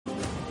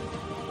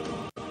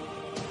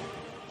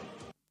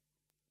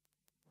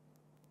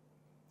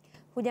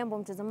Hujambo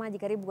mtazamaji,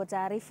 karibu kwa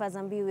taarifa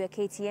za Mbiu ya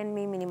KTN.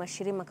 Mimi ni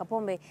Mashirima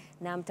Kapombe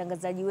na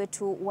mtangazaji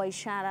wetu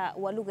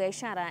wa lugha ya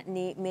ishara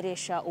ni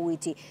Miresha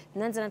Uwiti.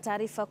 Tunaanza na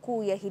taarifa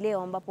kuu ya hii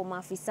leo ambapo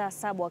maafisa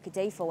 7 wa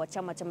kitaifa wa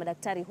chama cha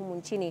madaktari humu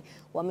nchini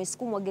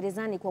wamesukumwa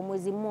gerezani kwa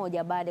mwezi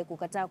mmoja baada ya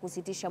kukataa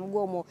kusitisha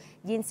mgomo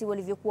jinsi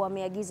walivyokuwa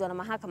wameagizwa na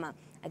mahakama.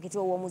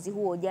 Akitoa uamuzi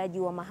huo, jaji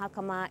wa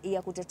mahakama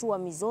ya kutatua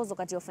mizozo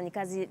kati ya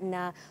wafanyikazi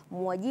na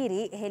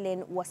mwajiri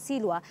Helen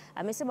Wasilwa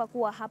amesema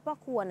kuwa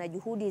hapakuwa na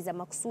juhudi za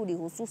makusudi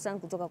hususan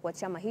kutoka kwa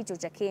chama hicho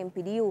cha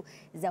Mbiu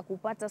za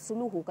kupata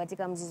suluhu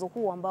katika mzozo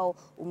huo ambao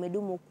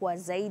umedumu kwa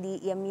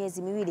zaidi ya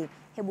miezi miwili.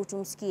 Hebu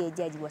tumsikie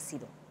Jaji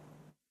Wasilwa.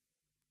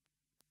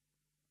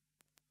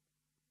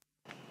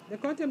 The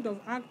contempt of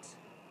Act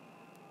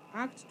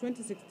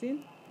 2016,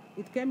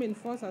 it came in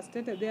force as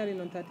stated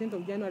therein on 13th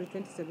of January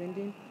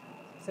 2017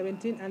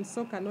 and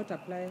so cannot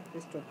apply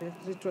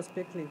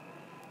retrospectively.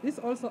 This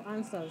also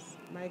answers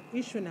my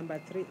issue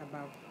number 3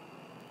 above.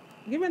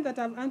 Given that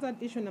I've answered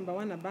issue number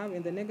 1 above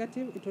in the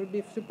negative, it will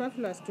be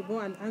superfluous to go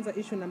and answer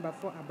issue number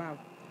 4 above.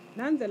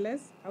 Nonetheless,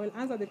 I will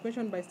answer the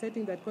question by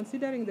stating that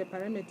considering the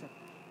parameter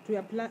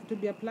to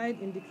be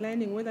applied in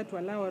declining whether to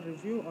allow a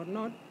review or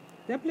not,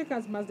 the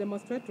applicants must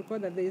demonstrate to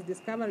court that there is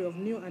discovery of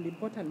new and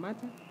important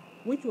matter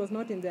which was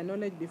not in their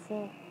knowledge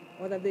before,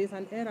 or that there is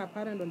an error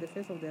apparent on the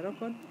face of the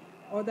record,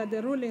 or that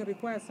the ruling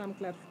requires some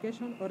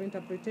clarification or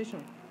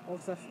interpretation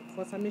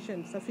for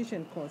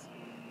sufficient cause.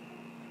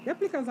 The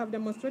applicants have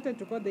demonstrated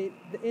to court they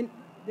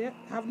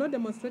have not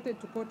demonstrated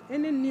to court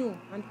any new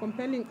and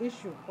compelling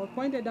issue or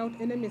pointed out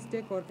any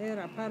mistake or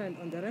error apparent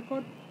on the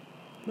record,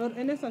 nor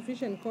any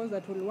sufficient cause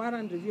that will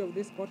warrant review of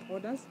these court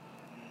orders.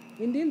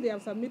 Indeed, they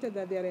have submitted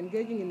that they are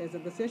engaging in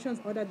negotiations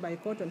ordered by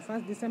court on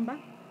 1st December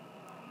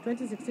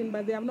 2016,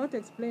 but they have not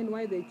explained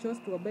why they chose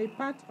to obey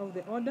part of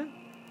the order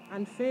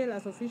and fail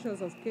as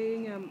officials of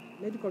Kenya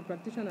Medical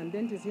Practitioner and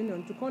Dentist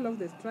Union to call off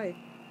the strike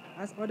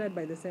as ordered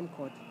by the same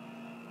court.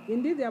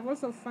 Indeed, they have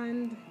also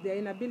found their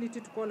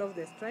inability to call off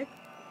the strike,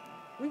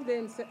 which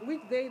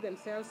they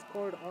themselves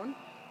called on.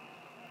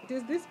 It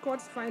is this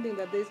court's finding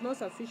that there is no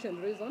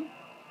sufficient reason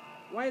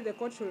why the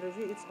court should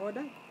review its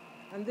order,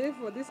 and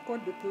therefore this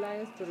court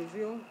declines to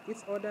review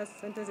its orders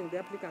sentencing the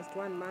applicants to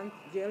 1 month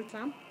jail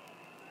term,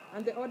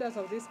 and the orders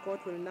of this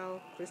court will now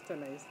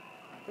crystallize.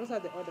 Those are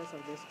the orders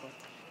of this court.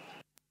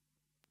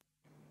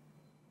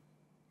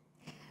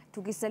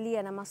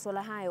 Tukisalia na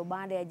masuala hayo,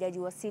 baada ya Jaji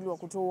Wasilwa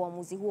kutoa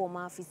uamuzi huo,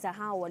 maafisa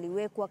hao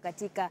waliwekwa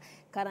katika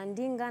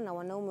karandinga na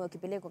wanaume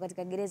wakipelekwa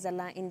katika gereza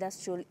la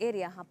Industrial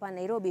Area hapa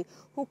Nairobi,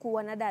 huku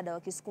wanadada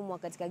wakisukumwa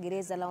katika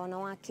gereza la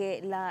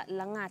wanawake la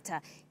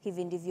Lang'ata.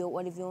 Hivi ndivyo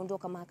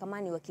walivyoondoka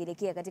mahakamani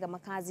wakielekea katika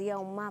makazi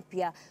yao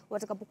mapya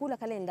watakapokula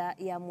kalenda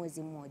ya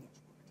mwezi mmoja.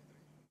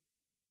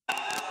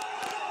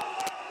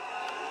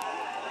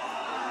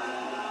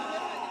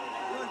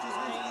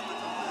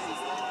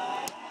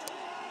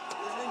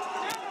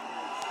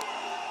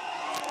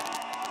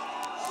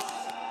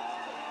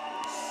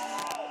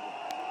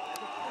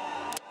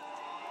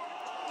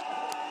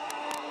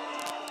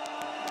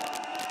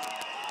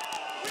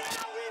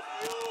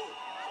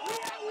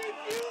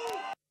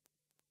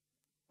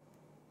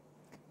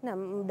 Na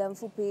muda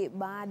mfupi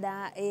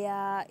baada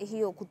ya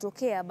hiyo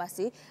kutokea,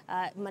 basi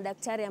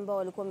madaktari ambao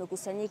walikuwa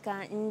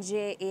wamekusanyika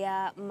nje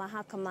ya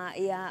mahakama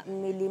ya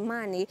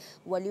Milimani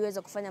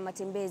waliweza kufanya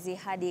matembezi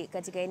hadi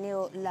katika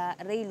eneo la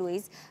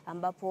Railways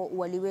ambapo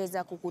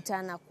waliweza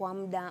kukutana kwa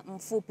muda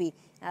mfupi.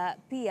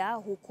 Pia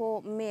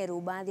huko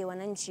Meru, baadhi ya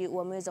wananchi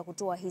wameweza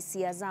kutoa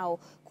hisia zao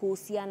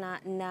kuhusiana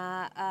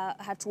na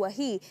hatua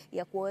hii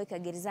ya kuwaweka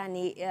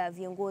gerezani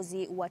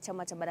viongozi wa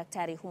chama cha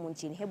madaktari humu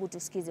nchini. Hebu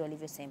tusikize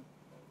walivyosema.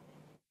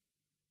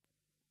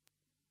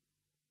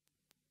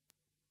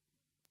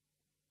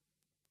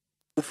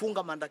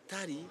 Kufunga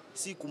madaktari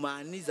si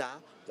kumaanisha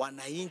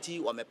wananchi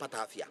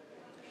wamepata afya.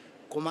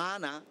 Kwa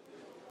maana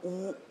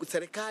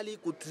serikali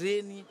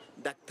kutreni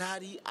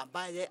daktari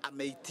ambaye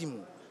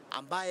amehitimu,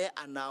 ambaye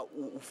ana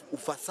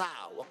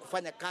ufasaha wa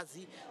kufanya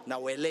kazi na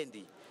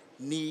weledi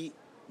ni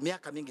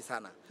miaka mingi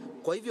sana.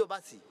 Kwa hivyo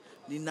basi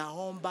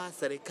ninaomba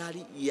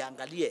serikali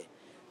iangalie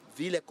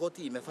vile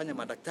koti imefanya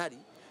madaktari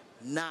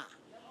na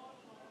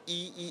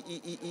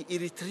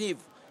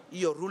retrieve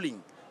hiyo ruling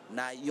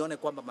na ione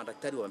kwamba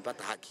madaktari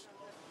wamepata haki.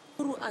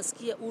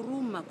 Asikia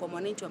huruma kwa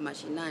mwananchi wa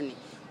mashinani.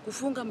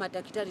 Kufunga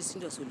madaktari si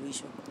ndio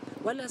suluhisho.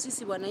 Wala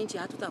sisi wananchi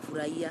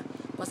hatutafurahia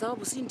kwa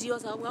sababu si ndio,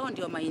 sababu hao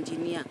ndio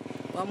mainjinia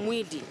wa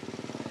mwili.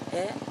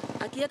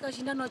 Akiweka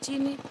shindano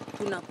chini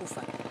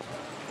tunakufa.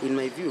 In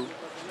my view,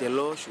 the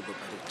law should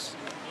operate.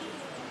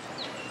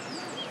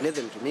 Let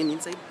them remain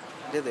inside.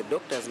 Let the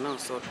doctors now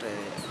sort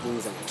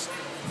things out.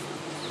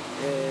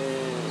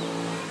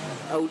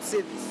 I would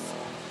say this.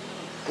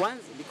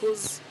 Once,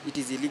 because it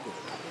is illegal.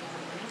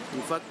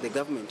 In fact, the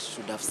government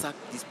should have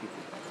sacked these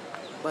people.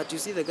 But you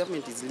see, the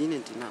government is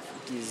lenient enough.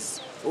 It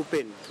is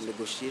open to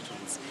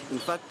negotiations. In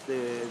fact,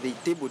 they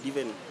tabled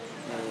even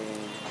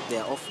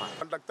their offer.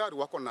 Madaktari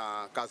wako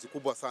na kazi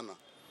kubwa sana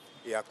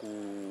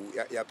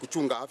ya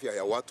kuchunga afya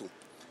ya watu.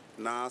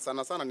 Na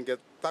sana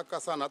ningetaka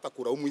sana hata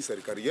kulaumu hii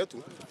serikali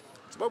yetu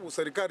sababu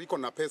serikali iko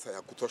na pesa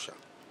ya kutosha.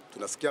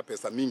 Tunasikia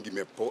pesa mingi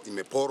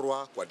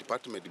imeporwa kwa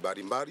department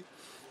mbalimbali.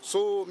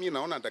 So mimi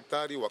naona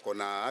daktari wako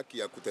na haki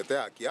ya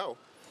kutetea haki yao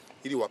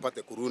ili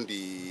wapate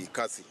kurundi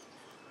kazi.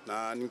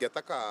 Na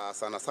ningetaka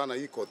sana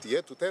hii koti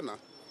yetu tena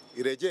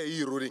irejee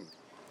hii ruling.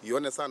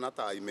 Ione sana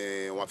hata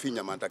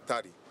imewafinya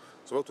madaktari.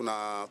 Sababu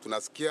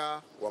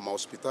tunasikia wa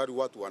mahospitali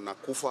watu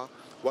wanakufa,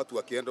 watu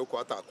wakienda huko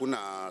hata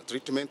hakuna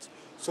treatment.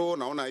 So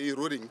naona hii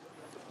ruling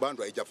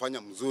bado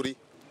haijafanya mzuri.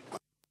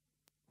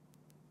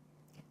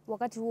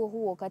 Wakati huo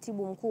huo,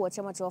 katibu mkuu wa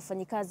chama cha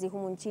wafanyikazi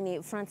humu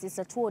nchini Francis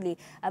Atwoli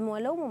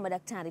amewalaumu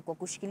madaktari kwa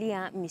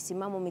kushikilia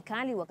misimamo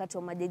mikali wakati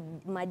wa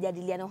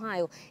majadiliano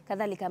hayo.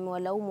 Kadhalika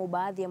amewalaumu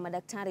baadhi ya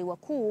madaktari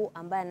wakuu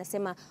ambaye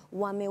anasema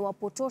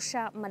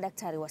wamewapotosha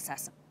madaktari wa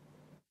sasa.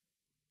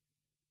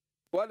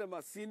 Wale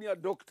ma senior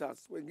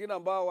doctors wengine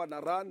ambao wana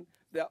run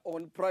their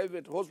own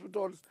private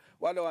hospitals,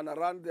 wale wana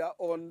run their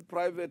own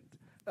private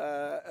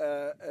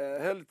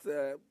health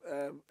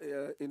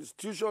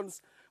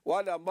institutions,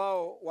 wale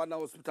ambao wana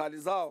hospitali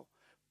zao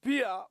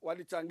pia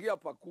walichangia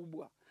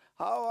pakubwa.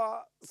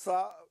 Hawa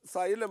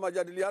saa ile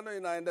majadiliano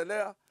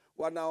inaendelea,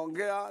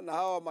 wanaongea na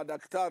hawa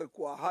madaktari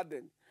kwa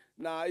harden,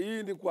 na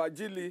hii ni kwa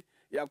ajili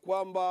ya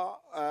kwamba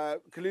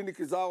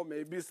kliniki zao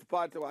maybe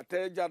sipate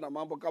wateja na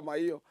mambo kama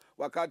hiyo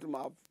wakati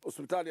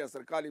hospitali ya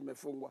serikali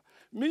imefungwa.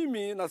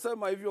 Mimi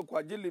nasema hivyo kwa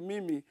ajili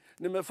mimi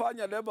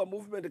nimefanya labor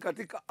movement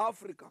katika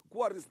Afrika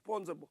kuwa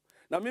responsible,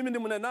 na mimi ni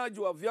mnenaji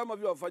wa vyama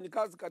vya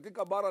wafanyikazi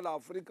katika bara la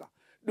Afrika.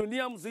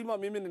 Dunia mzima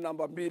mimi ni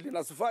namba 2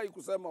 na sifai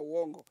kusema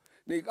uongo.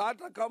 Ni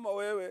hata kama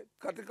wewe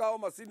katika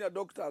hao senior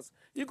doctors,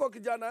 iko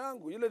kijana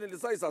yangu ile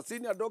nilisaisa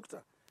senior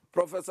doctor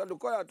Professor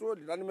Lukoya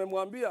Atwoli, na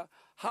nimemwambia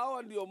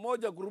hawa ndio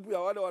moja grupu ya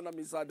wale wana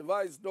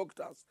misadvised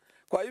doctors.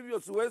 Kwa hivyo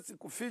siwezi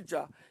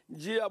kuficha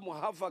njia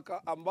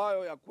muhafaka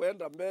ambayo ya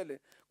kuenda mbele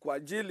kwa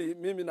ajili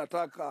mimi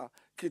nataka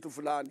kitu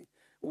fulani.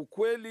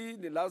 Ukweli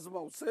ni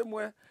lazima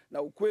usemwe,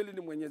 na ukweli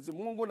ni Mwenyezi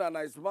Mungu, na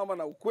anayesimama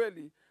na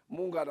ukweli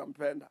Mungu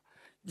anampenda.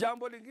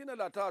 Jambo lingine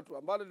la tatu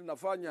ambalo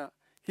linafanya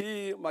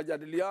hii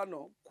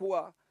majadiliano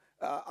kuwa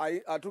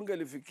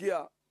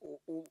hatungelifikia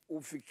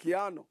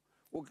ufikiano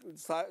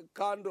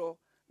kando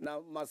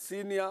na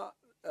masenior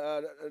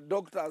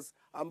doctors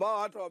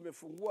ambao hata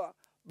wamefungua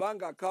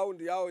bank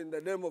account yao in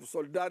the name of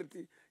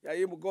solidarity ya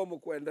hii mgomo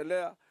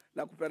kuendelea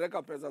na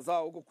kupeleka pesa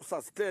zao huko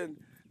kusustain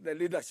the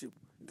leadership.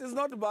 It is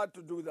not bad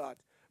to do that,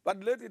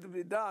 but let it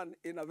be done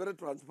in a very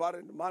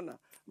transparent manner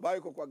ambayo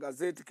iko kwa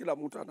gazeti, kila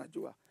mtu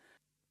anajua.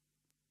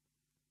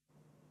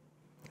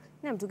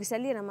 Naam,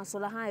 tukisalia na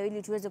masuala hayo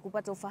ili tuweze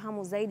kupata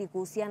ufahamu zaidi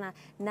kuhusiana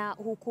na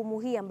hukumu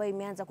hii ambayo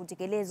imeanza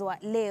kutekelezwa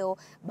leo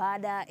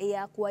baada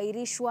ya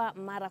kuahirishwa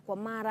mara kwa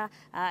mara.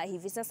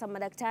 Hivi sasa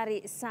madaktari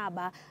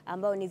 7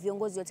 ambao ni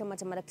viongozi wa chama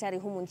cha madaktari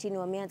humu nchini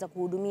wameanza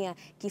kuhudumia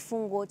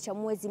kifungo cha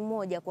mwezi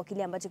mmoja kwa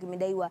kile ambacho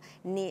kimedaiwa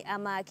ni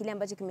kile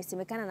ambacho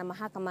kimesemekana na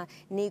mahakama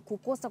ni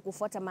kukosa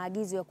kufuata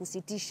maagizo ya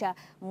kusitisha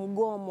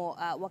mgomo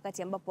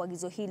wakati ambapo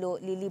agizo hilo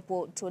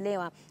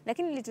lilipotolewa.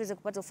 Lakini ili tuweze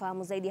kupata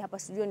ufahamu zaidi, hapa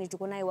studioni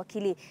tuko naye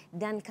wakili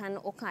Duncan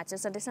Okatch.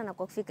 Asante sana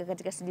kwa kufika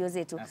katika studio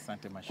zetu.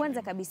 Asante Mashirima.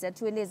 Kwanza kabisa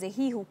tueleze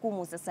hii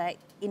hukumu sasa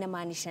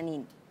inamaanisha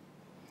nini?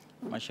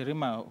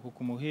 Mashirima,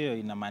 hukumu hiyo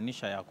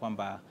inamaanisha ya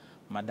kwamba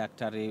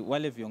madaktari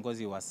wale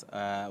viongozi wa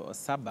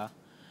 7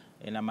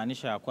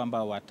 inamaanisha ya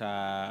kwamba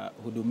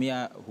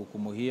watahudumia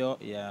hukumu hiyo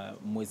ya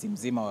mwezi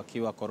mzima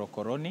wakiwa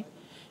korokoroni.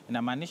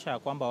 Inamaanisha ya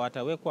kwamba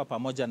watawekwa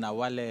pamoja na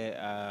wale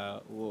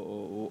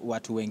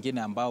watu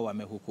wengine ambao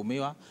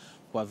wamehukumiwa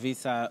kwa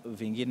visa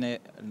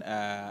vingine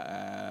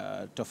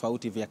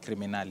tofauti vya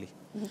kriminali.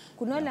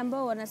 Kuna wale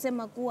ambao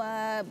wanasema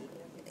kuwa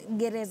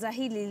gereza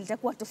hili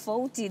litakuwa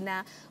tofauti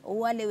na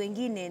wale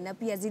wengine, na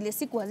pia zile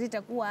siku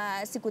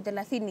hazitakuwa siku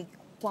 30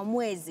 kwa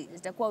mwezi,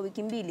 zitakuwa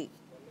wiki 2.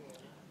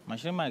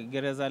 Mashirima,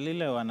 gereza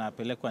lile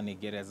wanapelekwa ni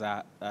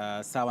gereza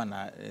sawa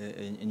na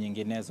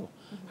nyinginezo.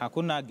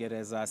 Hakuna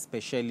gereza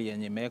speciali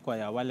yenye imewekwa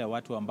ya wale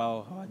watu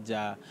ambao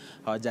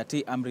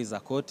hawajatii amri za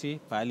koti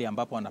pahali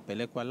ambapo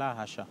wanapelekwa, la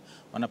hasha.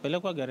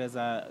 Wanapelekwa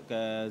gereza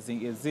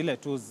zile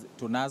tu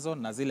tunazo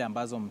na zile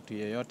ambazo mtu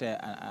yeyote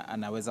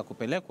anaweza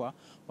kupelekwa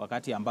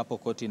wakati ambapo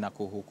koti na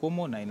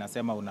kuhukumu na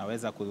inasema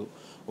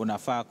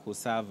unafaa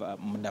kuserve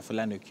muda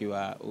fulani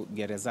ukiwa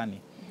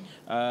gerezani.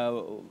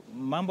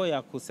 Mambo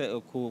ya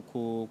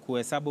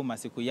kuhesabu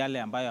masiku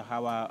yale ambayo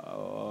hawa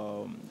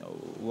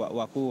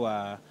wakuu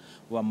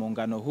wa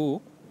muungano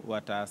huu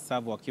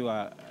watasavu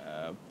wakiwa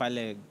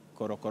pale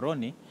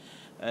korokoroni,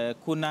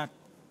 kuna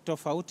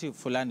tofauti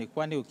fulani,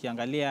 kwani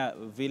ukiangalia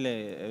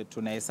vile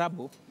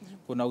tunahesabu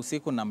kuna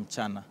usiku na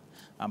mchana,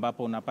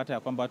 ambapo unapata ya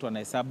kwamba watu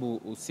wanahesabu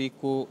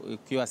usiku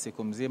ikiwa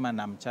siku mzima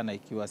na mchana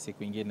ikiwa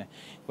siku ingine.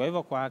 Kwa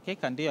hivyo kwa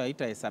hakika ndio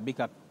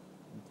haitahesabika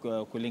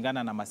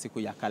kulingana na masiku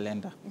ya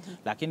kalenda.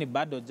 Lakini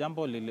bado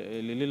jambo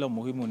lililo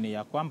muhimu ni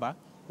ya kwamba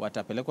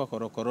watapelekwa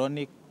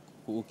korokoroni.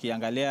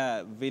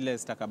 Ukiangalia vile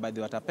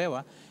stakabadhi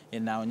watapewa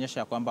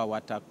inaonyesha kwamba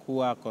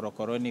watakuwa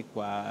korokoroni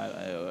kwa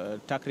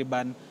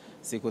takriban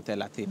siku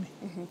 30.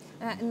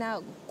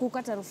 Na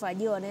kukata rufaa,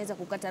 je, wanaweza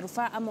kukata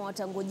rufaa ama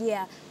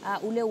watangojea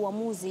ule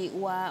uamuzi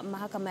wa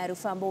mahakama ya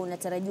rufaa ambao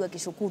unatarajiwa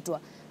kesho kutwa,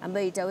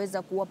 ambayo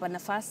itaweza kuwapa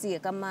nafasi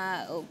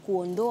kama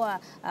kuondoa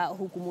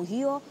hukumu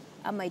hiyo,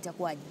 ama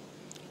itakuwaje?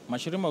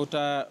 Mashirima,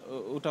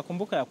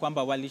 utakumbuka ya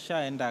kwamba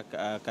walishaenda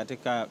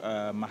katika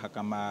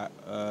mahakama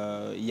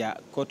ya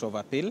Court of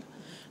Appeal,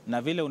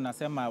 na vile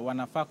unasema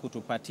wanafaa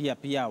kutupatia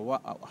pia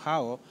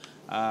hao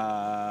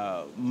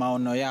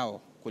maono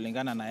yao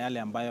kulingana na yale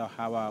ambayo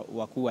hawa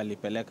wakuu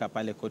walipeleka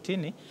pale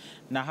kotini,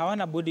 na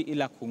hawana budi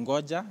ila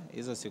kungoja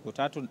hizo siku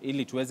 3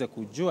 ili tuweze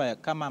kujua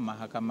kama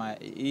mahakama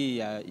hii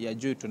ya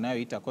juu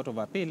tunayoita Court of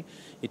Appeal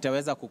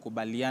itaweza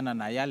kukubaliana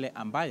na yale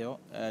ambayo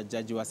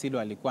Jaji Wasilu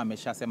alikuwa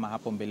ameshasema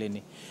hapo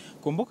mbeleni.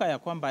 Kumbuka ya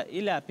kwamba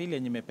ile apili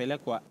yenye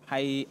imepelekwa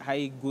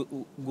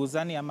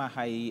haiguzani ama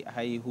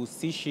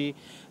haihusishi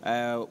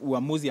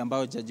uamuzi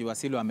ambao Jaji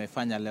Wasilu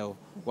amefanya leo.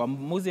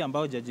 Uamuzi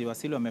ambao Jaji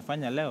Wasilu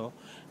amefanya leo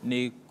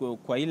ni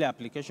kwa ile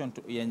application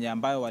yenye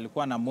ambayo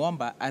walikuwa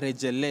namuomba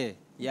arejelee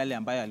yale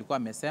ambayo alikuwa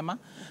amesema,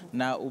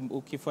 na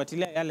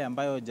ukifuatilia yale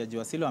ambayo Jaji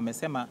Wasilu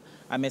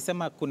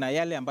amesema kuna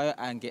yale ambayo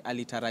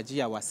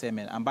alitarajia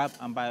waseme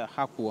ambayo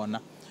hakuona.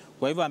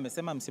 Kwa hivyo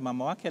amesema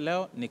msimamo wake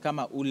leo ni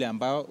kama ule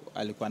ambao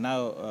alikuwa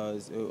nao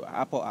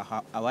hapo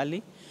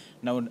awali,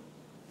 na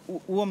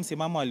huo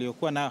msimamo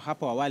aliokuwa nao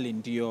hapo awali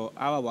ndio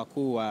hawa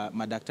wakuu wa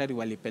madaktari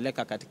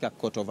walipeleka katika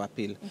Court of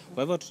Appeal.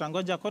 Kwa hivyo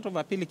tutangoja Court of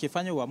Appeal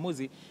ikifanya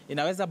uamuzi,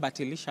 inaweza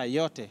batilisha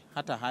yote,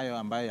 hata hayo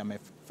ambayo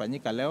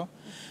yamefanyika leo.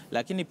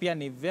 Lakini pia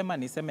ni vema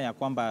niseme ya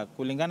kwamba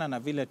kulingana na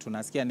vile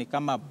tunasikia ni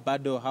kama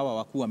bado hawa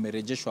wakuu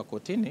wamerejeshwa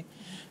kotini.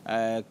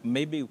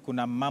 Maybe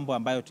kuna mambo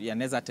ambayo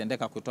yanaweza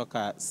tendeka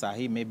kutoka saa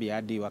hii maybe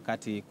hadi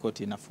wakati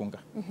koti inafunga.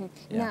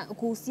 Na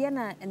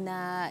kuhusiana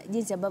na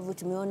jinsi ambavyo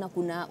tumeona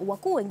kuna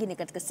wakuu wengine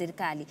katika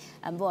serikali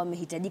ambao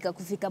wamehitajika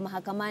kufika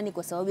mahakamani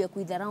kwa sababu ya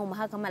kuidharau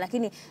mahakama,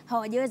 lakini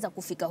hawajaweza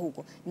kufika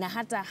huko na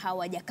hata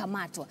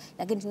hawajakamatwa.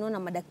 Lakini tunaona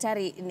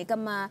madaktari ni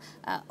kama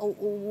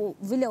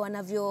vile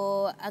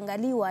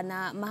wanavyoangaliwa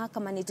na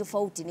mahakama ni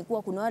tofauti. Ni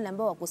kuwa kuna wale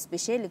ambao wako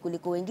speciali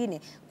kuliko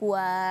wengine,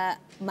 kuwa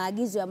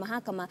maagizo ya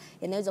mahakama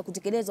yanaweza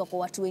kutekelezwa kwa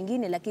watu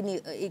wengine, lakini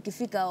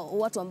ikifika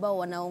watu ambao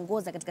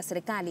wanaongoza katika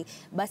serikali,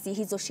 basi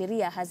hizo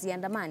sheria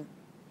haziandamani.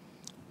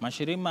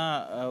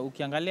 Mashirima,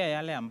 ukiangalia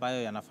yale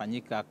ambayo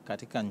yanafanyika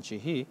katika nchi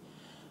hii,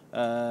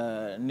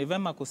 ni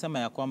vema kusema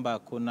ya kwamba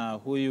kuna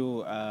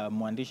huyu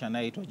mwandishi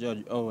anayeitwa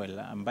George Orwell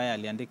ambaye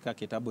aliandika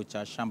kitabu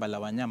cha Shamba la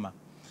Wanyama.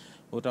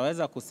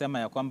 Utaweza kusema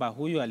ya kwamba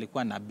huyu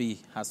alikuwa nabii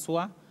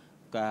haswa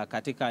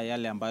katika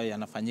yale ambayo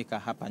yanafanyika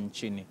hapa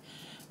nchini.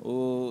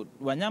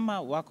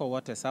 Wanyama wako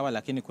wote sawa,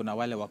 lakini kuna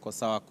wale wako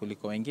sawa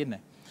kuliko wengine,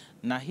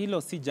 na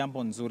hilo si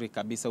jambo nzuri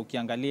kabisa.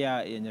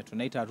 Ukiangalia yenye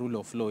tunaita rule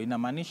of law,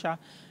 inamaanisha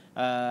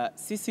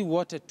sisi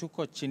wote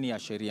tuko chini ya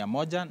sheria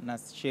moja, na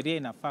sheria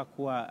inafaa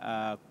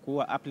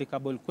kuwa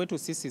applicable kwetu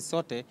sisi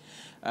sote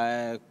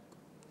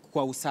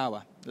kwa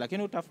usawa.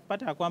 Lakini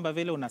utapata ya kwamba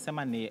vile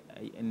unasema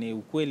ni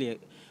ukweli,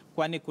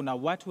 kwani kuna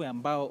watu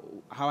ambao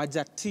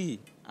hawajatii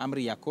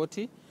amri ya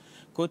koti.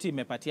 Koti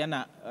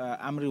imepatiana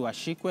amri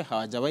washikwe,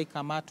 hawajawahi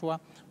kamatwa.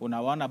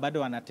 Unawaona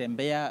bado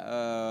wanatembea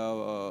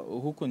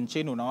huku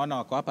nchini, unawaona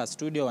wako hapa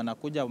studio,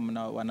 wanakuja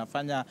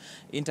wanafanya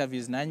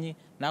interviews nanyi,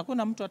 na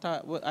hakuna mtu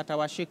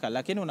atawashika.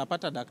 Lakini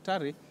unapata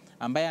daktari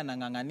ambaye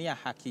anang'ang'ania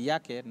haki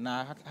yake,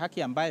 na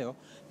haki ambayo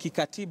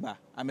kikatiba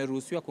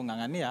ameruhusiwa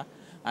kung'ang'ania,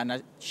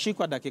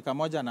 anashikwa dakika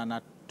moja na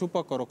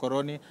anatupwa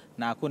korokoroni,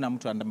 na hakuna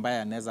mtu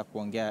ambaye anaweza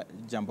kuongea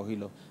jambo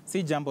hilo.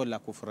 Si jambo la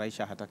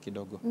kufurahisha hata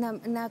kidogo.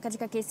 Na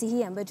katika kesi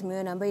hii ambayo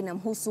tumeona ambayo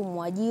inamhusu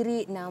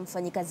mwajiri na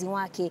mfanyikazi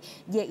wake,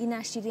 je,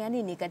 inaashiria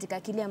nini katika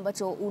kile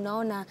ambacho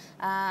unaona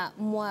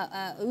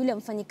yule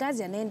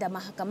mfanyikazi anaenda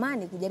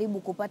mahakamani kujaribu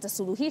kupata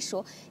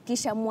suluhisho,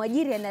 kisha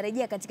mwajiri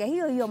anarejea katika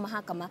hiyo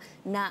mahakama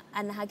na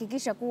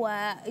anahakikisha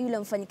kuwa yule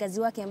mfanyikazi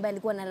wake ambaye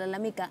alikuwa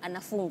analalamika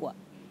anafungwa?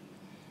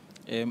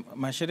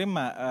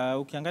 Mashirima,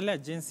 ukiangalia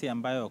jinsi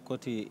ambayo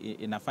koti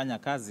inafanya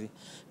kazi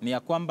ni ya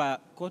kwamba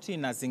koti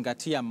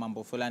inazingatia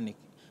mambo fulani.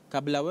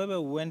 Kabla wewe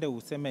uende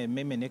useme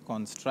mimi niko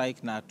on strike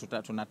na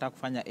tunataka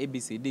kufanya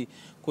ABCD,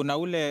 kuna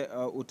ule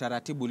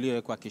utaratibu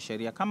uliowekwa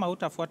kisheria. Kama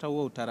hutafuata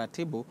huo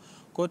utaratibu,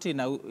 koti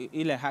ina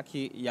ile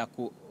haki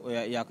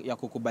ya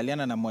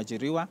kukubaliana na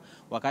mwajiriwa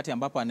wakati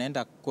ambapo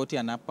anaenda koti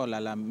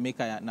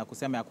anapolalamika na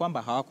kusema ya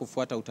kwamba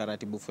hawakufuata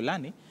utaratibu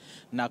fulani,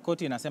 na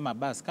koti inasema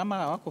basi kama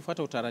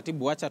hawakufuata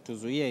utaratibu, acha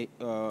tuzuie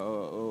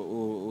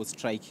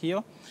strike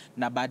hiyo,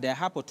 na baada ya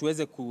hapo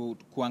tuweze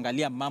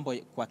kuangalia mambo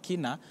kwa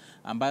kina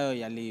ambayo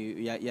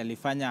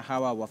yalifanya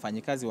hawa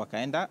wafanyikazi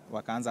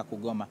wakaanza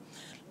kugoma.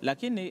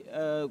 Lakini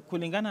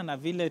kulingana na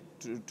vile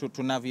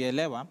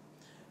tunavyoelewa,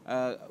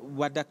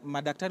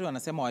 madaktari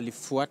wanasema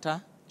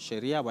walifuata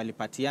sheria,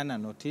 walipatiana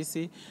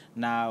notisi,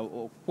 na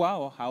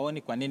kwao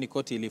haoni kwa nini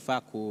koti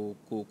ilifaa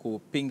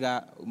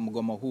kupinga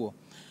mgomo huo.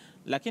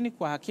 Lakini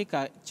kwa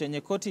hakika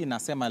chenye koti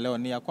inasema leo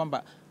ni ya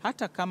kwamba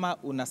hata kama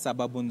una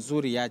sababu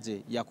nzuri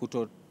yaje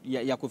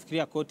ya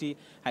kufikiria koti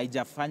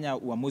haijafanya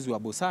uamuzi wa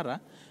busara,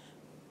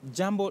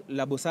 jambo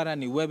la busara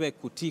ni wewe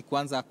kutii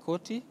kwanza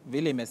koti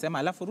vile imesema,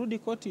 alafu rudi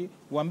koti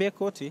uambie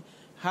koti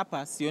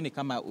hapa sioni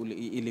kama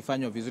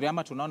ilifanywa vizuri,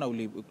 ama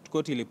tunaona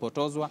koti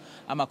ilipotozwa,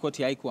 ama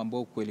koti haikuambia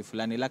ukweli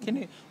fulani.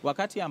 Lakini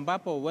wakati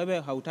ambapo wewe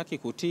hautaki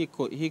kutii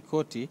hii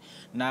koti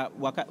na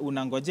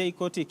unangojea hii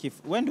koti,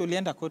 wewe ndio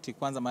ulienda koti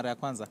kwanza mara ya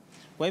kwanza,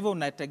 kwa hivyo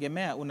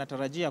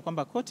unatarajia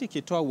kwamba koti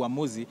ikitoa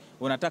uamuzi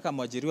unataka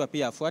mwajiriwa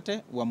pia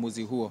afuate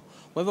uamuzi huo.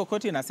 Kwa hivyo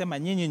koti inasema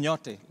nyinyi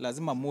nyote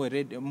lazima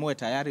muwe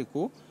tayari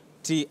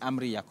kutii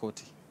amri ya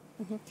koti.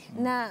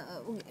 Na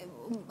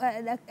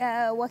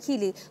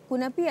wakili,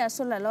 kuna pia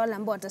swala la wale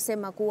ambao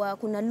watasema kuwa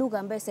kuna lugha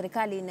ambayo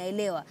serikali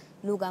inaelewa,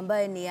 lugha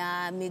ambayo ni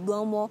ya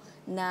migomo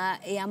na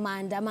ya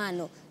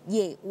maandamano.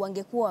 Je,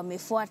 wangekuwa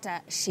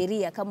wamefuata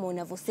sheria kama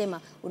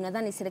unavyosema,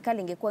 unadhani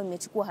serikali ingekuwa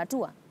imechukua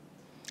hatua?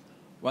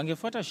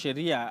 Wangefuata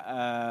sheria.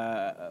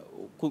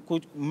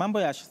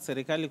 Mambo ya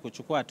serikali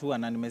kuchukua hatua,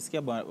 na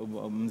nimesikia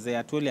mzee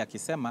Atwoli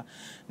akisema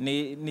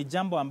ni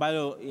jambo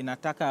ambalo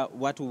inataka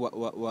watu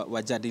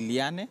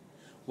wajadiliane,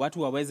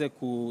 watu waweze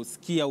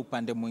kusikia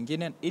upande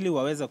mwingine ili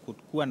waweze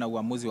kuwa na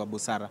uamuzi wa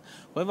busara.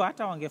 Kwa hivyo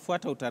hata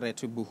wangefuata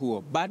utaratibu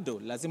huo,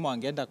 bado lazima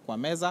wangeenda kwa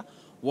meza,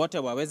 wote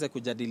waweze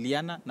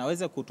kujadiliana na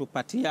waweze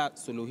kutupatia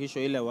suluhisho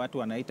ile watu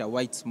wanaita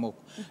white smoke.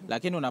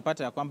 Lakini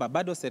unapata ya kwamba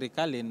bado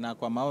serikali, na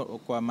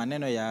kwa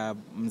maneno ya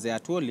mzee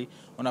Atwoli,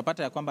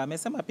 unapata ya kwamba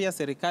amesema pia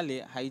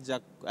serikali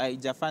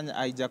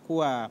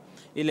haijakuwa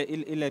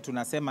ile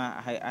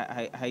tunasema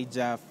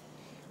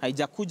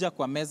haijakuja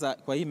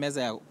kwa hii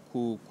meza ya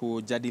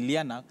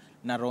kujadiliana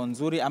na roho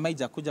nzuri, ama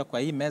haijakuja kwa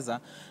hii meza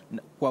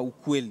kwa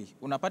ukweli.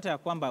 Unapata ya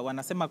kwamba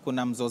wanasema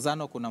kuna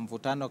mzozano, kuna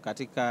mvutano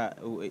katika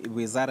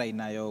wizara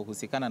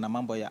inayohusikana na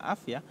mambo ya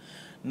afya,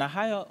 na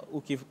hayo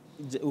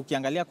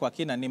ukiangalia kwa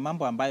kina ni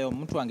mambo ambayo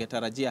mtu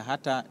angetarajia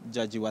hata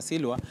Jaji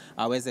Wasilwa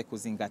aweze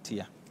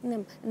kuzingatia.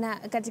 Na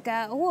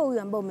katika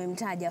huyo ambao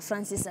umemtaja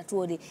Francis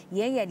Atwoli,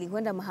 yeye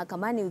alikwenda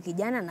mahakamani wiki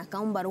jana na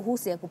kaomba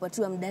ruhusa ya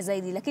kupatiwa muda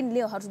zaidi, lakini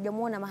leo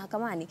hatujamuona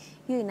mahakamani.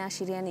 Hiyo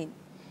inaashiria nini?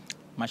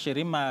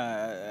 Mashirima,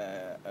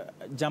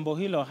 jambo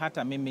hilo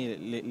hata mimi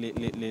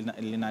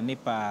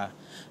linanipa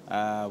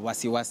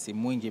wasiwasi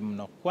mwingi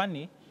mno,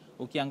 kwani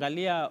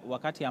ukiangalia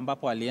wakati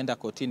ambapo alienda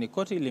kotini,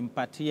 koti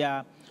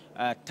ilimpatia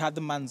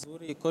tathma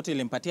nzuri, koti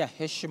ilimpatia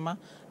heshima,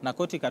 na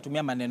koti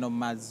ikatumia maneno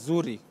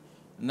mazuri,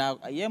 na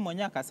yeye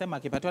mwenyewe akasema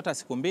akipatiwa hata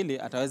siku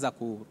 2 ataweza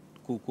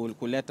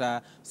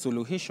kuleta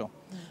suluhisho.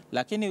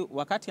 Lakini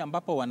wakati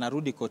ambapo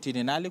wanarudi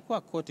kotini, na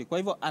alikuwa koti, kwa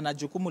hivyo ana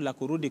jukumu la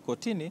kurudi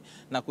kotini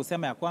na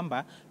kusema ya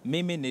kwamba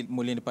mimi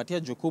mlinipatia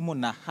jukumu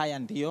na haya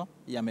ndiyo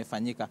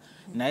yamefanyika.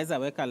 Naweza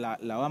weka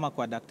lawama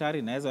kwa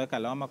daktari, naweza weka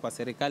lawama kwa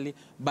serikali,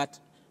 but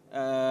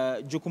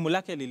jukumu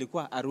lake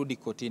lilikuwa arudi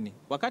kotini.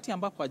 Wakati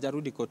ambapo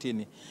hajarudi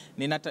kotini,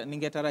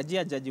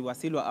 ningetarajia Jaji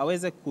Wasilwa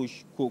aweze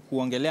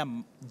kuongelea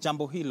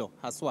jambo hilo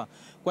haswa,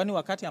 kwani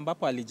wakati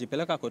ambapo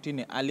alijipeleka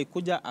kotini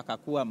alikuja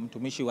akakuwa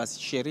mtumishi wa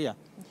sheria.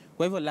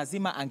 Kwa hivyo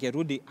lazima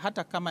angerudi,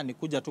 hata kama ni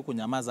kuja tu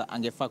kunyamaza,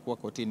 angefaa kuwa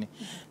kotini.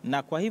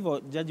 Na kwa hivyo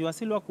Jaji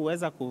Wasilwa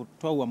kuweza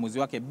kutoa uamuzi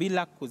wake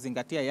bila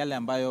kuzingatia yale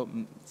ambayo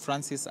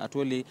Francis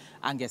Atwoli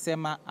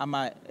angesema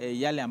ama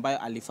yale ambayo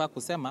alifaa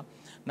kusema,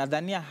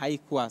 nadhania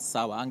haikuwa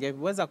sawa.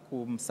 Angeweza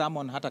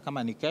kumsummon hata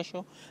kama ni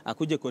kesho,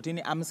 akuje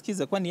kotini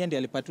amsikize, kwani yeye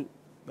ndiye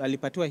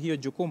alipatiwa hiyo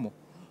jukumu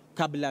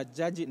kabla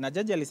jaji, na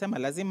jaji alisema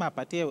lazima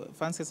apatie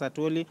Francis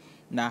Atwoli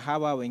na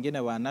hawa wengine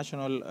wa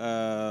National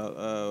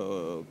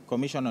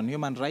Commission on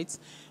Human Rights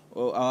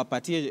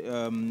awapatie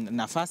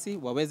nafasi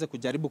waweze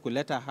kujaribu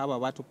kuleta hawa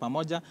watu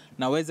pamoja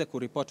na waweze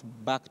kureport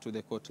back to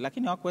the court,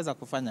 lakini hawakuweza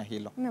kufanya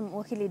hilo. Naam,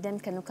 wakili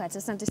Duncan Okatch,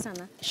 asante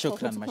sana.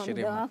 Shukran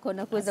Mashirima wako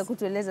na kuweza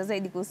kutueleza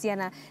zaidi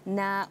kuhusiana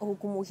na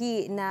hukumu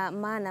hii na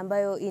maana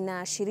ambayo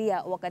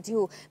inaashiria wakati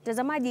huu.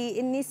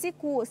 Mtazamaji, ni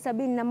siku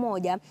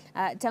 71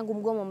 tangu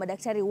mgomo wa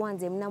madaktari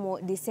uanze mnamo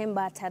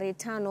Disemba tarehe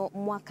 5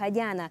 mwaka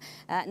jana,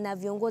 na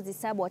viongozi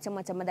 7 wa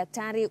chama cha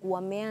madaktari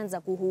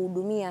wameanza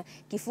kuhudumia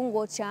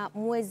kifungo cha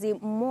mwezi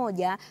mmoja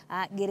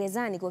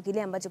gerezani kwa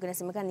kile ambacho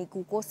kinasemekana ni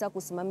kukosa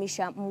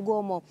kusimamisha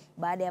mgomo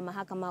baada ya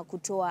mahakama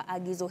kutoa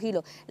agizo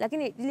hilo.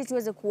 Lakini ili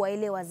tuweze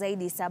kuwaelewa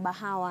zaidi 7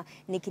 hawa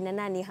ni kina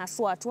nani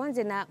haswa,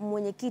 tuanze na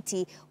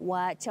mwenyekiti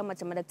wa chama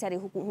cha madaktari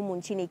humu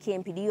nchini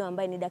KMPDU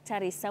ambaye ni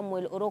Daktari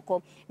Samuel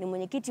Oroko. Ni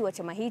mwenyekiti wa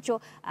chama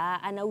hicho,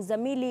 ana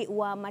uzamili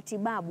wa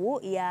matibabu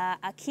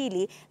ya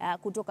akili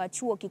kutoka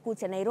chuo kikuu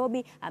cha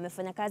Nairobi.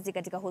 Amefanya kazi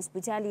katika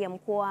hospitali ya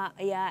mkoa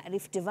ya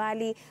Rift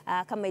Valley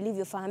kama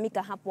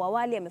ilivyofahamika hapo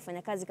awali.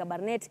 Amefanya kazi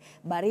Kabarnet,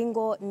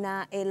 Baringo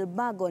na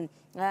Elbagon.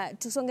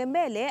 Tusonge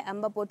mbele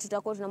ambapo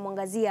tutakuwa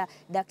tunamwangazia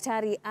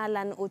Daktari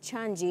Alan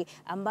Ochanji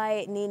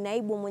ambaye ni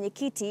naibu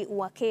mwenyekiti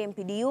wa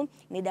KMPDU.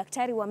 Ni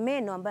daktari wa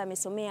meno ambaye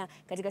amesomea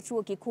katika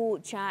chuo kikuu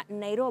cha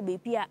Nairobi.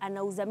 Pia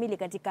ana uzamili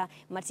katika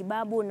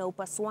matibabu na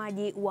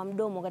upasuaji wa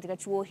mdomo katika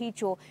chuo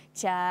hicho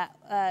cha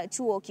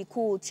chuo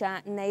kikuu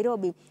cha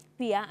Nairobi.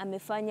 pia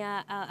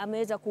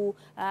ameweza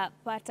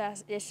kupata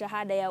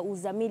shahada ya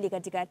uzamili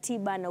katika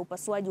tiba na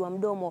upasuaji wa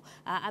mdomo.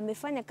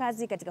 Amefanya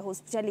kazi katika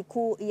hospitali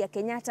kuu ya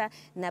Kenyatta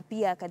na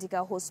pia katika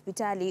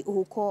hospitali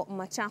huko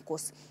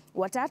Machakos.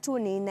 Watatu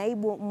ni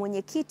naibu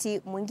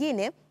mwenyekiti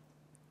mwingine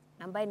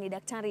ambaye ni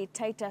Daktari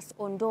Titus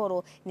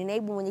Ondoro, ni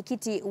naibu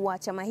mwenyekiti wa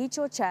chama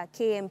hicho cha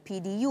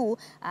KMPDU.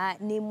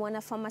 Ni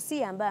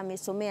mwanafamasia ambaye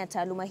amesomea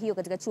taaluma hiyo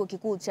katika chuo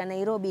kikuu cha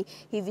Nairobi.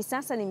 Hivi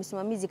sasa ni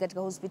msimamizi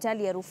katika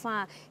hospitali ya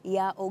rufaa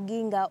ya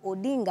Oginga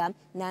Odinga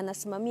na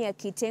anasimamia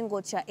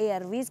kitengo cha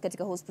ARVs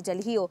katika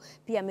hospitali hiyo.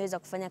 Pia ameweza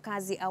kufanya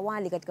kazi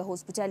awali katika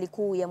hospitali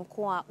kuu ya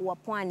mkoa wa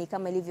Pwani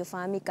kama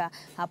ilivyofahamika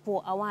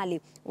hapo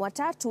awali.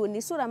 Watatu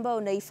ni sura ambayo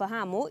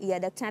unaifahamu ya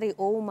Daktari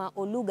Ouma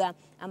Oluga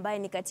ambaye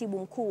ni katibu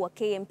mkuu wa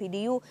KMPDU.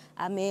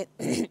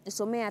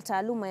 Amesomea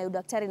taaluma ya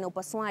udaktari na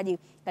upasuaji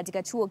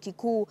katika chuo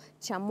kikuu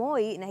cha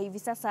Moi na hivi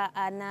sasa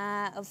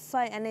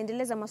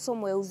anaendeleza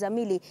masomo ya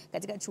uzamili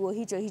katika chuo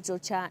hicho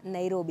cha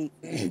Nairobi.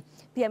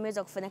 Pia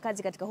ameweza kufanya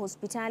kazi katika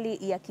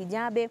hospitali ya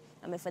Kijabe,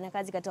 amefanya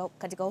kazi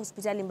katika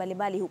hospitali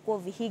mbalimbali huko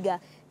Vihiga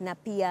na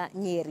pia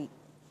Nyeri.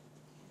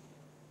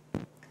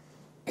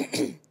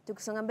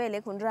 Tukisonga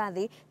mbele,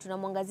 kunradhi,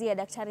 tunamwangazia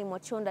Daktari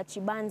Mwachonda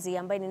Chibanzi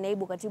ambaye ni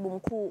naibu katibu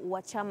mkuu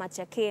wa chama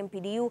cha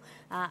KMPDU.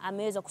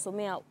 Ameweza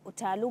kusomea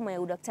taaluma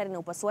ya udaktari na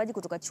upasuaji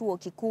kutoka chuo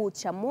kikuu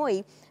cha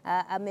Moi.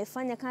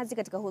 Amefanya kazi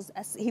katika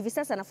hivi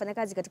sasa anafanya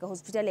kazi katika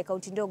hospitali ya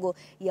kaunti ndogo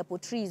ya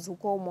Portrees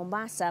huko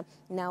Mombasa,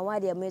 na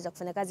awali ameweza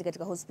kufanya kazi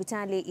katika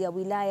hospitali ya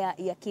wilaya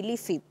ya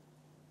Kilifi.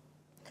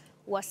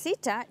 Wa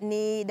sita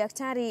ni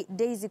Daktari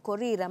Daisy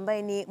Korir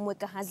ambaye ni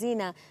mweka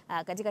hazina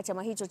katika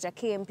chama hicho cha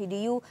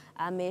KMPDU.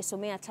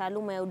 Amesomea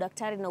taaluma ya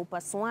udaktari na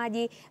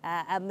upasuaji.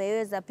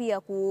 Ameweza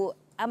pia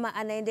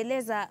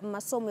anaendeleza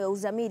masomo ya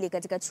uzamili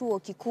katika chuo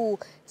kikuu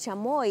cha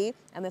Moi.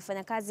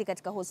 Amefanya kazi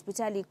katika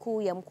hospitali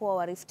kuu ya mkoa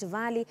wa Rift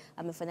Valley.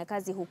 Amefanya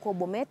kazi huko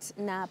Bomet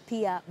na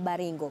pia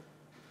Baringo.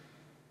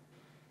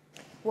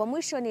 Wa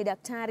mwisho ni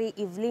Daktari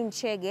Evelyn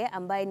Chege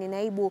ambaye ni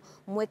naibu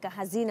mweka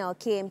hazina wa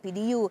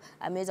KMPDU.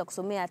 Ameweza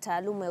kusomea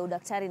taaluma ya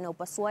udaktari na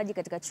upasuaji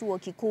katika chuo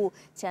kikuu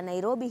cha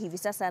Nairobi. Hivi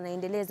sasa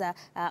anaendeleza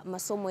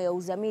masomo ya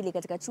uzamili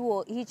katika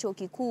chuo hicho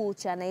kikuu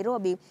cha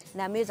Nairobi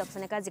na ameweza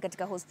kufanya kazi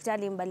katika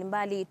hospitali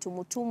mbalimbali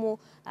Tumutumu,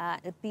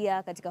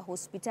 pia katika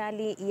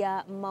hospitali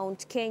ya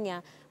Mount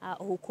Kenya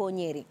huko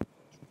Nyeri.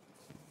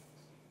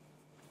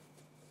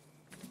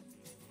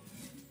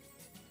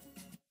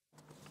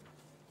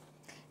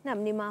 Naam,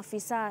 ni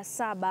maafisa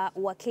 7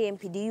 wa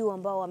KMPDU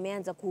ambao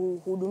wameanza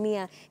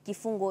kuhudumia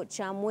kifungo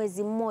cha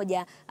mwezi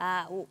mmoja.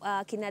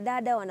 Kina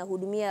dada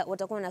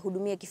watakuwa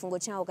wanahudumia kifungo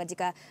chao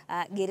katika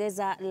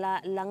gereza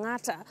la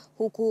Lang'ata,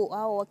 huku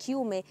hao wa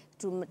kiume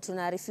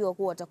tunaarifiwa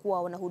kuwa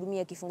watakuwa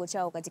wanahudumia kifungo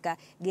chao katika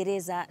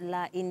gereza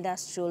la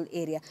Industrial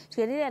Area.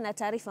 Tukiendelea na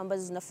taarifa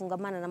ambazo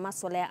zinafungamana na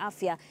masuala ya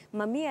afya,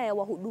 mamia ya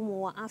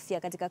wahudumu wa afya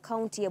katika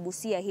kaunti ya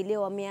Busia hii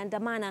leo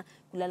wameandamana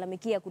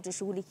kulalamikia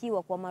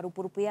kutoshughulikiwa kwa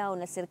marupurupu yao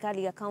na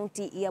serikali ya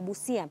kaunti ya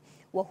Busia.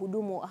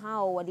 Wahudumu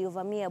hao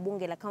waliovamia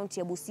bunge la kaunti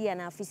ya Busia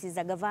na afisi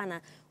za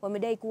gavana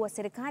wamedai kuwa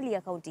serikali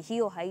ya kaunti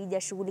hiyo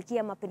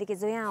haijashughulikia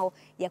mapendekezo yao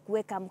ya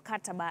kuweka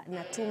mkataba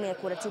na tume ya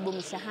kuratibu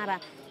mishahara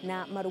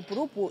na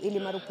marupurupu ili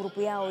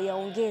marupurupu yao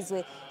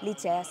yaongezwe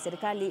licha ya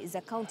serikali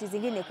za kaunti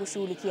zingine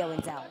kushughulikia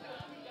wenzao.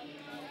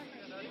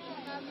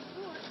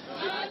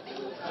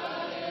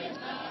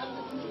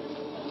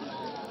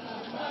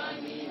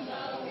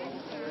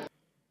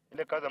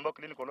 Ile kazi ambayo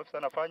clinical officer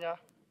anafanya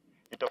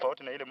ni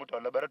tofauti na ile mtu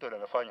wa laboratory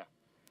anafanya.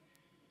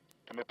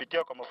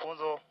 Tumepitia kwa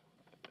mafunzo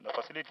na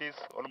facilities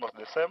almost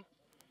the same.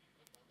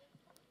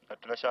 Na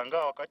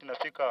tunashangaa wakati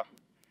nafika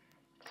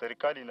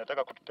serikali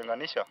inataka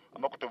kututenganisha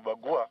ama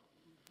kutubagua.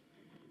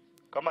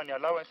 Kama ni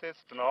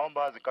allowances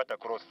tunaomba zikata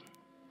cross.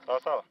 Sawa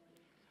sawa.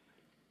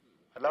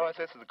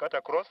 Allowances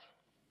zikata cross.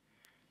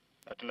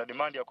 Na tuna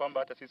demand ya kwamba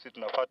hata sisi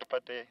tunafaa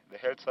tupate the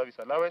health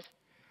service allowance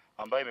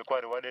ambayo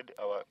imekuwa rewarded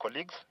our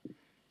colleagues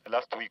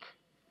last week.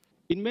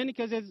 In many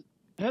cases,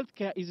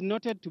 healthcare is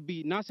noted to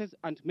be nurses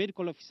and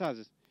medical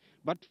officers,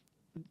 but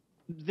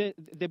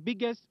the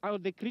biggest or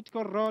the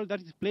critical role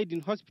that is played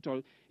in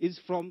hospital is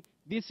from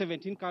these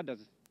 17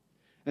 cadres.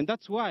 And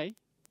that's why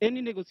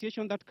any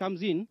negotiation that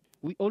comes in,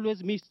 we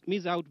always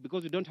miss out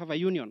because we don't have a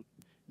union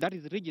that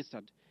is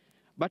registered.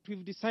 But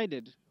we've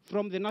decided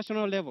from the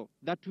national level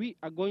that we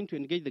are going to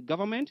engage the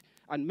government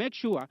and make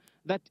sure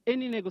that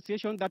any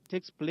negotiation that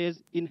takes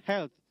place in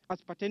health,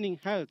 as pertaining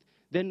health,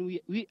 then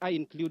we are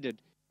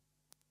included.